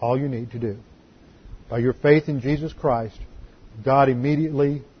all you need to do. By your faith in Jesus Christ, God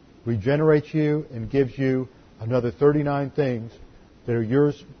immediately regenerates you and gives you another 39 things that are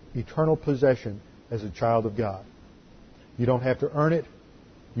yours, eternal possession as a child of God. You don't have to earn it.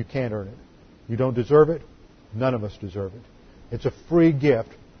 You can't earn it. You don't deserve it. None of us deserve it. It's a free gift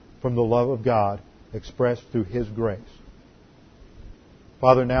from the love of God expressed through His grace.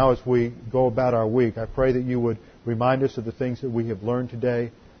 Father, now as we go about our week, I pray that you would remind us of the things that we have learned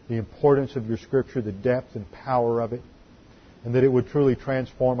today, the importance of your Scripture, the depth and power of it, and that it would truly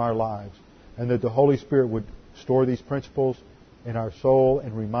transform our lives, and that the Holy Spirit would store these principles in our soul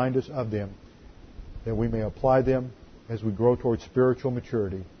and remind us of them, that we may apply them as we grow towards spiritual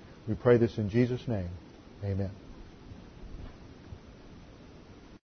maturity. We pray this in Jesus' name. Amen.